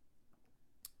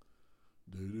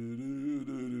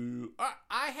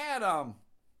 I had a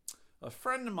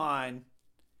friend of mine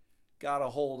got a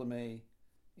hold of me,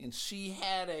 and she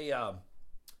had a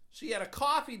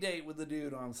coffee date with the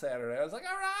dude on Saturday. I was like,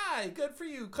 all right, good for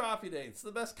you, coffee dates.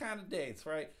 The best kind of dates,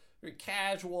 right? Very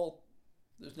casual.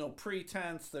 There's no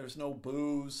pretense. There's no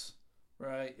booze,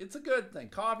 right? It's a good thing.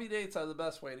 Coffee dates are the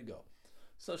best way to go.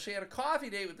 So she had a coffee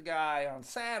date with the guy on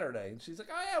Saturday, and she's like,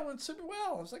 oh yeah, it went super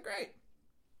well. I was like, great.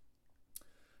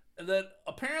 And then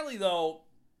apparently, though,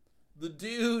 the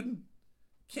dude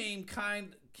came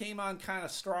on kind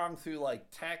of strong through like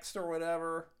text or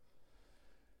whatever.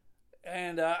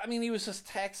 And I mean, he was just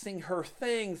texting her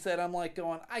things that I'm like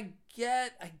going, I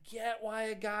get why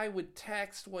a guy would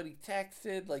text what he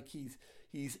texted. Like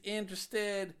he's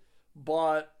interested,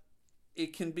 but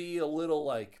it can be a little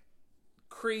like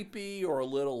creepy or a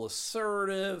little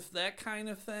assertive, that kind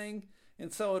of thing.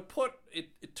 And so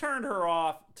it turned her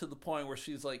off to the point where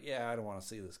she's like, yeah, I don't want to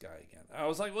see this guy again. I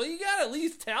was like, well, you got to at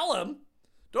least tell him.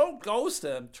 Don't ghost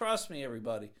him. Trust me,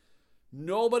 everybody.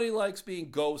 Nobody likes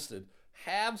being ghosted.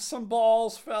 Have some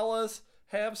balls, fellas.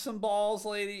 Have some balls,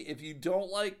 lady. If you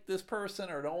don't like this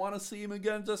person or don't want to see him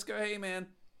again, just go, hey, man,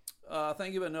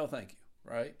 thank you, but no thank you,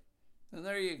 right? And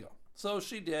there you go. So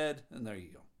she did, and there you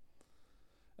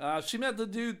go. She met the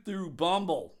dude through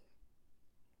Bumble,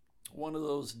 one of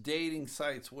those dating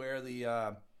sites where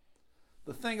the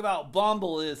thing about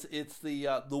Bumble is it's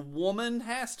the woman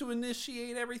has to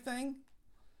initiate everything.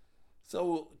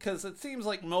 So, because it seems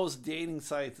like most dating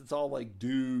sites, it's all like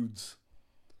dudes.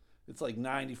 It's like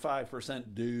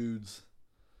 95% dudes.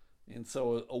 And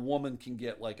so a woman can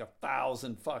get like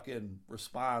 1,000 fucking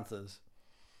responses.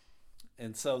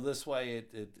 And so this way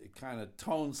it kind of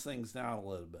tones things down a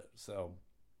little bit. So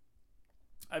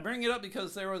I bring it up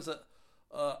because there was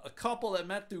a couple that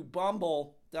met through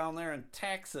Bumble down there in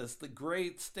Texas, the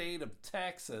great state of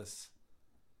Texas.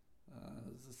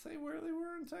 Does it say where they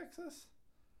were in Texas?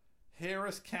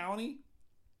 Harris County.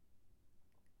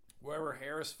 Wherever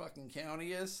Harris fucking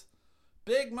County is.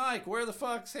 Big Mike, where the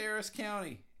fuck's Harris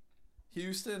County?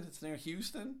 Houston? It's near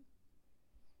Houston.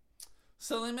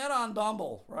 So they met on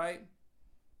Bumble, right?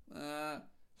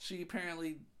 She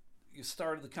apparently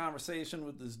started the conversation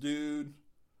with this dude.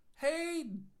 Hey,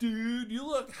 dude, you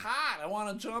look hot. I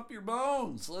want to jump your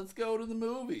bones. Let's go to the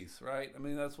movies, right? I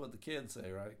mean, that's what the kids say,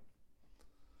 right?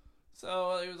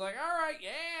 So he was like, all right,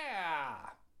 yeah.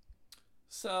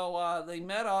 So they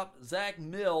met up. Zach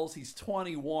Mills, he's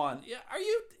 21. Yeah,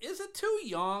 is it too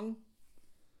young?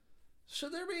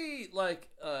 Should there be like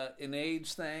an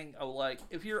age thing? Oh, like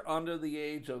if you're under the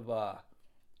age of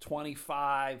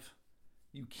 25,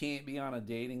 you can't be on a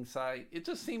dating site. It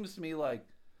just seems to me like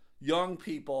young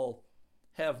people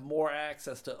have more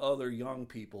access to other young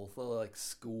people for like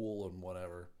school and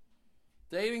whatever.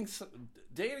 Dating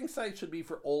sites should be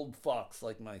for old fucks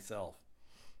like myself.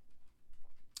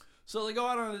 So they go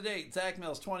out on a date. Zach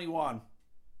Mills, 21.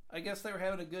 I guess they were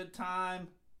having a good time.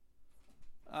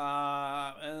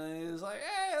 And then he was like,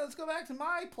 hey, let's go back to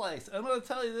my place. I'm going to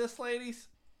tell you this, ladies.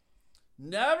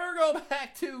 Never go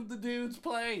back to the dude's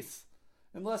place.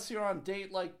 Unless you're on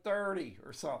date like 30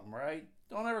 or something, right?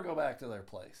 Don't ever go back to their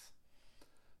place.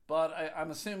 But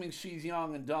I'm assuming she's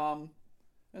young and dumb.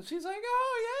 And she's like,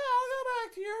 oh, yeah, I'll go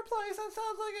back to your place. That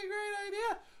sounds like a great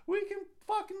idea. we can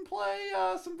fucking play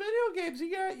some video games.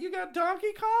 You got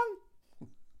Donkey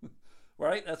Kong?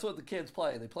 Right? That's what the kids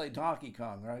play. They play Donkey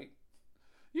Kong, right?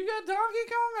 You got Donkey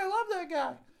Kong? I love that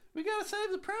guy. We gotta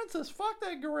save the princess. Fuck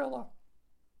that gorilla.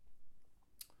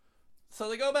 So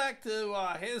they go back to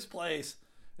his place,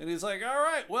 and he's like, all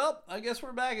right, well, I guess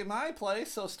we're back at my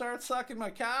place, so start sucking my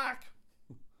cock.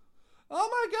 Oh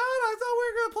my God, I thought we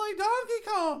were going to play Donkey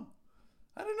Kong.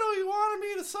 I didn't know you wanted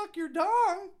me to suck your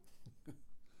dong.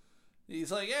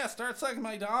 He's like, yeah, start sucking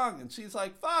my dong. And she's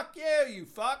like, fuck you, you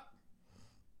fuck.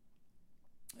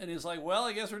 And he's like, well,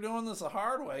 I guess we're doing this the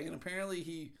hard way. And apparently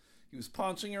he was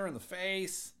punching her in the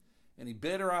face, and he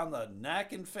bit her on the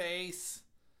neck and face.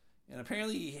 And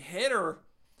apparently he hit her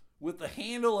with the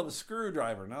handle of a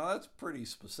screwdriver. Now, that's pretty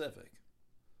specific.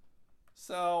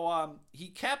 So he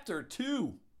kept her,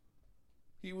 too.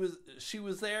 She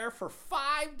was there for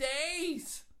 5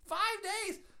 days. 5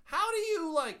 days. How do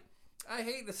you, like, I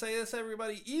hate to say this,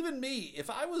 everybody, even me, if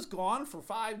I was gone for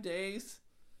 5 days,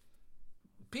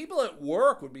 people at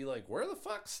work would be like, where the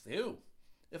fuck's Stu?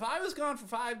 If I was gone for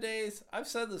 5 days, I've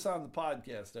said this on the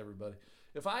podcast, everybody.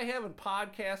 If I haven't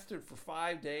podcasted for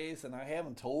 5 days and I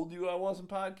haven't told you I wasn't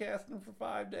podcasting for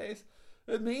 5 days,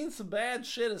 it means some bad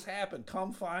shit has happened.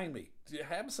 Come find me.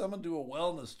 Have someone do a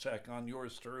wellness check on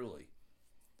yours truly.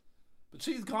 But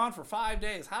she's gone for 5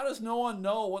 days. How does no one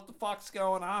know what the fuck's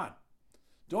going on?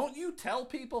 Don't you tell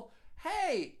people,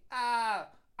 hey,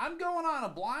 I'm going on a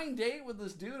blind date with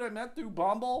this dude I met through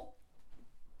Bumble.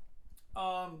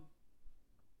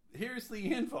 Here's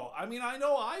the info. I mean, I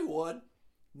know I would.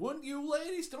 Wouldn't you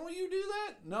ladies? Don't you do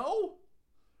that? No?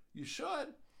 You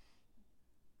should.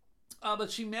 But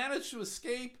she managed to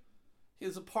escape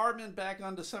his apartment back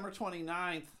on December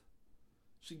 29th.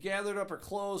 She gathered up her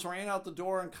clothes, ran out the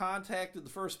door, and contacted the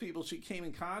first people she came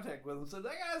in contact with and said,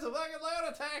 that guy's a fucking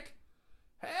lunatic.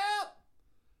 Help!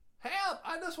 Help!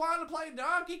 I just wanted to play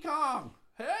Donkey Kong.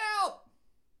 Help!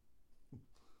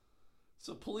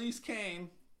 So police came.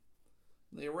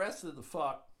 They arrested the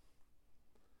fuck.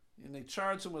 And they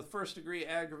charged him with first-degree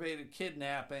aggravated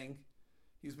kidnapping.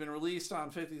 He's been released on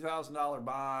 $50,000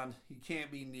 bond. He can't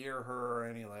be near her or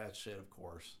any of that shit, of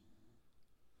course.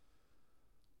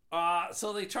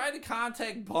 So they tried to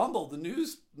contact Bumble, the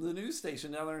news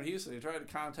station down there in Houston. They tried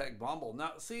to contact Bumble.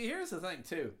 Now, see, here's the thing,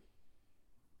 too.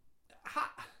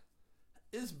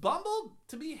 Is Bumble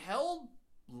to be held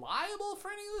liable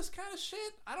for any of this kind of shit?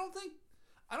 I don't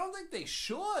think they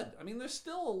should. I mean, there's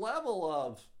still a level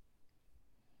of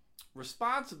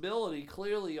responsibility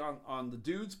clearly on the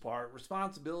dude's part,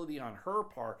 responsibility on her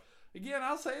part. Again,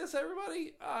 I'll say this,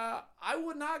 everybody. I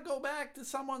would not go back to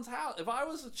someone's house. If I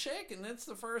was a chick and it's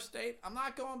the first date, I'm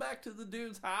not going back to the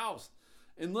dude's house.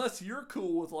 Unless you're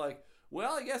cool with like,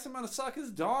 well, I guess I'm going to suck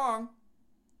his dong.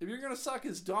 If you're going to suck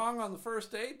his dong on the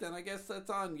first date, then I guess that's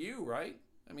on you, right?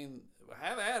 I mean,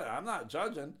 have at it. I'm not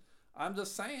judging. I'm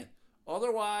just saying.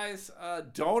 Otherwise,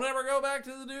 don't ever go back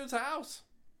to the dude's house.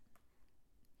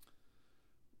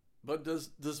 But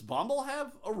does Bumble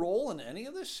have a role in any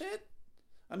of this shit?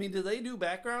 I mean, do they do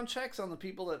background checks on the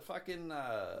people that fucking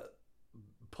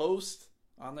post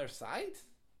on their site?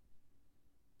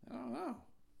 I don't know.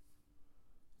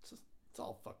 It's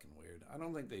all fucking weird. I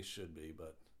don't think they should be,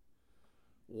 but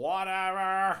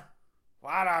whatever. All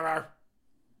right,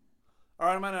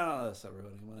 I'm going to know this,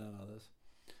 everybody. I'm going to know this.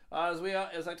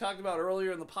 As I talked about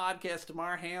earlier in the podcast,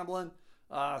 Damar Hamlin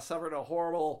suffered a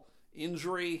horrible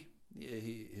injury.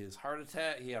 His heart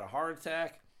attack. He had a heart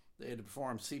attack. They had to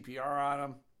perform CPR on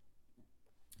him.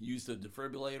 Used a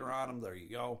defibrillator on him. There you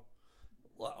go.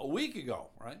 A week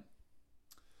ago, right?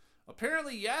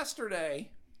 Apparently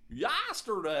yesterday,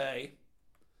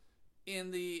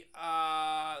 in the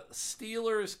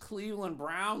Steelers-Cleveland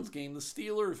Browns game, the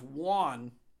Steelers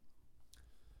won.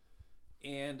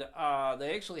 And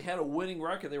they actually had a winning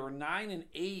record. They were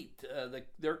 9-8.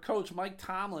 Their coach, Mike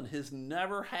Tomlin, has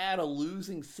never had a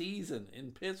losing season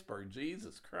in Pittsburgh.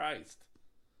 Jesus Christ.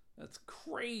 That's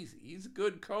crazy. He's a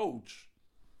good coach.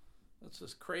 That's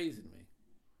just crazy to me.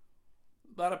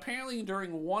 But apparently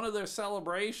during one of their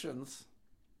celebrations,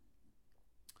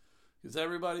 because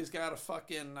everybody's got to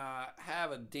fucking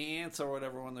have a dance or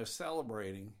whatever when they're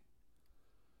celebrating,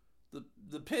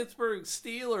 the Pittsburgh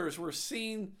Steelers were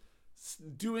seen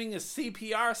doing a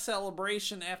CPR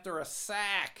celebration after a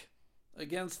sack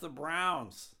against the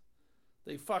Browns.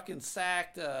 They fucking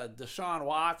sacked Deshaun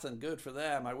Watson. Good for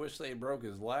them. I wish they broke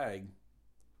his leg.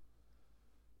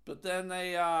 But then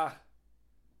they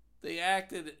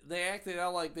acted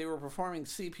out like they were performing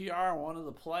CPR on one of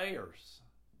the players.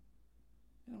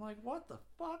 And I'm like, what the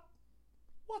fuck?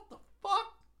 What the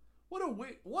fuck?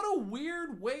 What a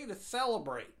weird way to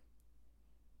celebrate.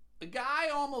 A guy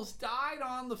almost died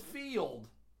on the field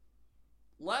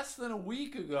less than a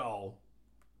week ago.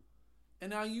 And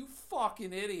now you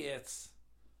fucking idiots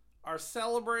are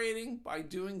celebrating by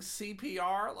doing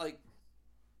CPR. Like,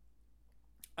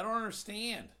 I don't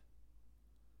understand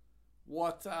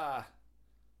what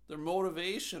their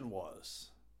motivation was.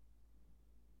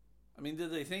 I mean,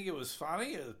 did they think it was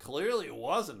funny? Clearly it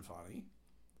wasn't funny.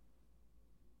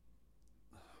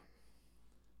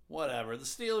 Whatever. The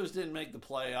Steelers didn't make the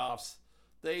playoffs.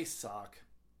 They suck.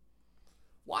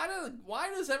 Why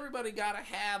does everybody gotta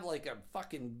have like a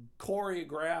fucking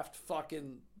choreographed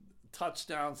fucking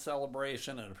touchdown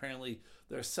celebration, and apparently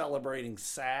they're celebrating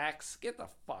sacks? Get the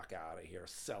fuck out of here,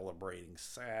 celebrating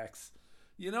sacks.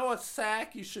 You know what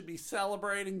sack you should be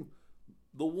celebrating?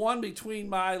 The one between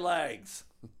my legs.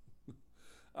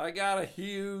 I got a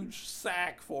huge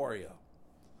sack for you.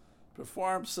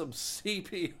 Perform some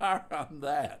CPR on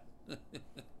that.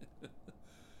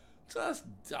 Just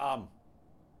dumb.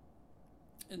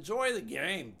 Enjoy the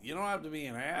game. You don't have to be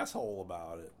an asshole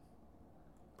about it.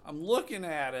 I'm looking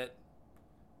at it,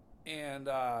 and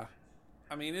I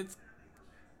mean, it's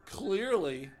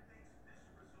clearly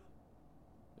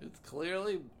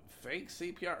fake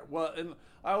CPR. Well, and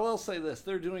I will say this: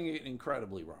 they're doing it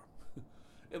incredibly wrong.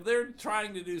 If they're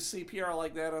trying to do CPR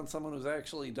like that on someone who's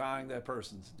actually dying, that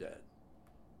person's dead.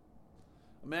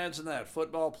 Imagine that.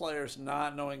 Football players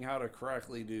not knowing how to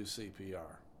correctly do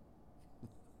CPR.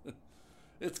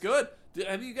 It's good.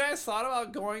 Have you guys thought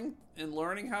about going and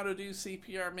learning how to do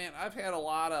CPR? Man, I've had a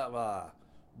lot of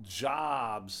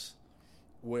jobs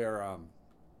where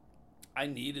I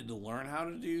needed to learn how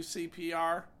to do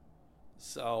CPR.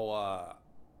 So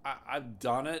I've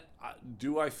done it.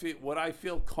 Would I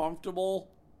feel comfortable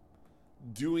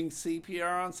doing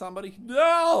CPR on somebody?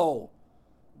 No!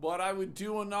 But I would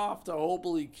do enough to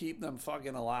hopefully keep them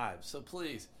fucking alive. So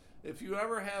please, if you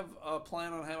ever have a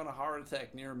plan on having a heart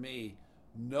attack near me,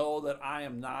 know that I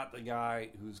am not the guy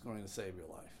who's going to save your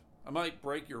life. I might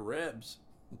break your ribs,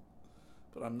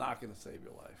 but I'm not going to save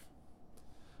your life.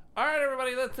 All right,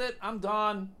 everybody, that's it. I'm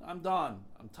done. I'm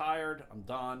tired. I'm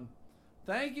done.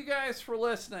 Thank you guys for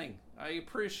listening. I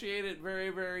appreciate it very,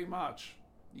 very much.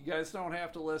 You guys don't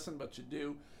have to listen, but you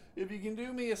do. If you can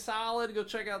do me a solid, go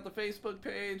check out the Facebook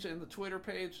page and the Twitter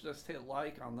page. Just hit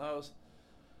like on those.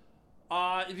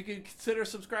 If you could consider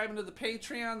subscribing to the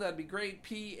Patreon, that'd be great.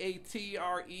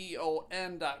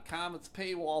 Patreon.com. It's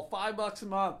paywall, $5 a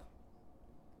month.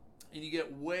 And you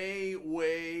get way,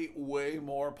 way, way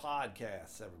more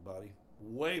podcasts, everybody.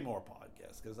 Way more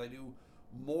podcasts, because I do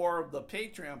more of the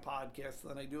Patreon podcasts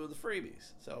than I do of the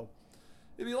freebies. So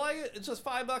if you like it, it's just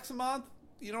 $5 a month.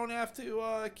 You don't have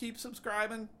to keep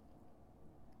subscribing.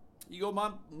 You go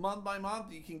month by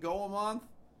month. You can go a month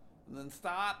and then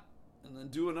stop and then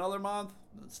do another month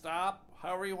and then stop.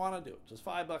 However you want to do it. Just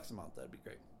 $5 a month. That'd be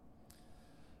great.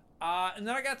 And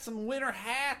then I got some winter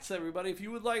hats, everybody. If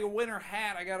you would like a winter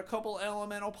hat, I got a couple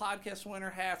Elemental Podcast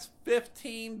winter hats.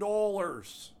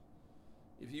 $15.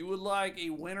 If you would like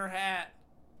a winter hat,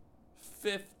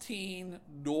 $15.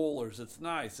 It's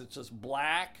nice. It's just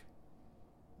black.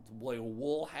 It's like a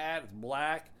wool hat. It's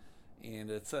black.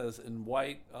 And it says in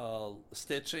white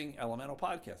stitching, Elemental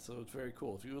Podcast. So it's very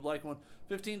cool. If you would like one,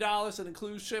 $15. It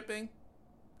includes shipping.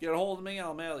 Get a hold of me and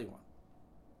I'll mail you one.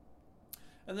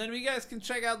 And then you guys can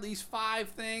check out these 5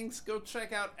 things. Go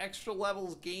check out Extra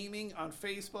Levels Gaming on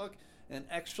Facebook and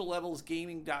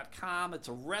extralevelsgaming.com. It's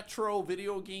a retro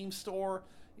video game store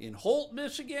in Holt,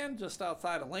 Michigan, just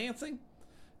outside of Lansing.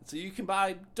 And so you can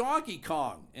buy Donkey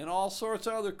Kong and all sorts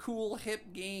of other cool,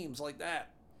 hip games like that.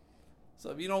 So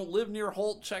if you don't live near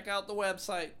Holt, check out the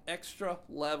website,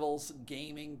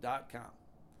 extralevelsgaming.com.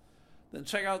 Then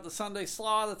check out the Sunday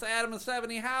Slaw. That's Adam and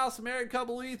Stephanie House. A married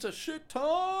couple eats a shit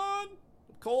ton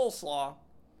of coleslaw.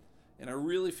 And I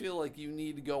really feel like you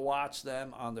need to go watch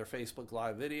them on their Facebook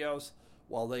Live videos.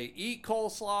 While they eat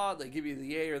coleslaw, they give you the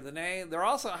yay or the nay. They're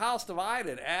also house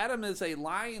divided. Adam is a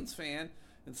Lions fan,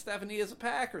 and Stephanie is a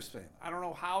Packers fan. I don't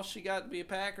know how she got to be a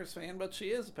Packers fan, but she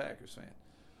is a Packers fan.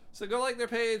 So go like their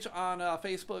page on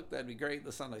Facebook. That'd be great,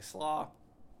 the Sunday Slaw.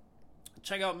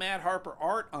 Check out Matt Harper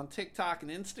Art on TikTok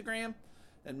and Instagram.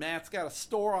 And Matt's got a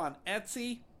store on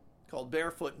Etsy called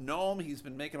Barefoot Gnome. He's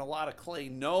been making a lot of clay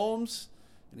gnomes,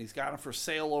 and he's got them for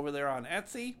sale over there on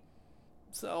Etsy.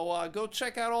 So go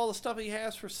check out all the stuff he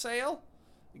has for sale.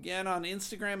 Again, on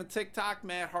Instagram and TikTok,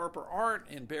 Matt Harper Art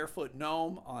and Barefoot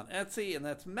Gnome on Etsy. And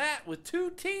that's Matt with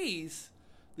 2 T's.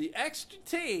 The extra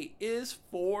T is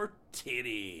for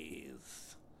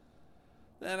titties.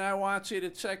 then I want you to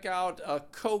check out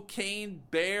Cocaine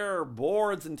Bear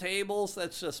Boards and Tables.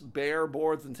 That's just Bear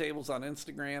Boards and Tables on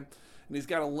Instagram. And he's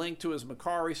got a link to his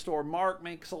Macari store. Mark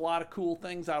makes a lot of cool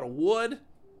things out of wood.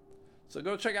 So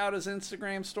go check out his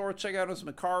Instagram store. Check out his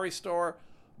Macari store.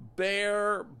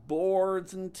 Bear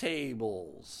Boards and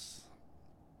Tables.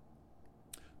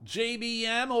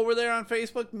 JBM over there on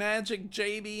Facebook. Magic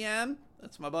JBM.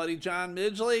 That's my buddy John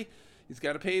Midgley. He's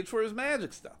got a page for his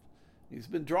magic stuff. He's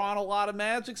been drawing a lot of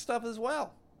magic stuff as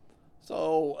well.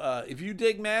 So if you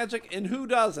dig magic, and who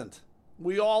doesn't?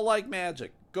 We all like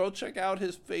magic. Go check out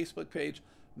his Facebook page,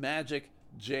 Magic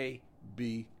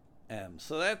JBM.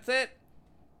 So that's it.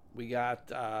 We got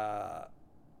the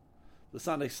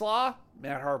Sunday Slaw,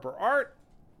 Matt Harper Art,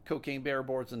 Cocaine Bear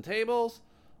Boards and Tables,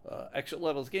 Extra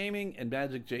Levels Gaming, and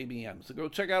Magic JBM. So go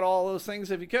check out all those things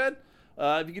if you could.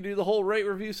 If you could do the whole rate,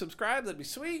 review, subscribe, that'd be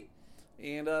sweet.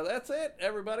 And that's it,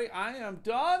 everybody. I am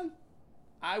done.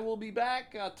 I will be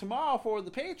back tomorrow for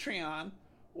the Patreon,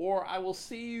 or I will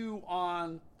see you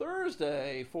on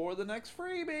Thursday for the next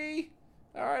freebie.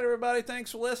 All right, everybody.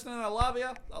 Thanks for listening. I love you.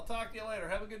 I'll talk to you later.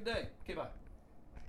 Have a good day. Okay, bye.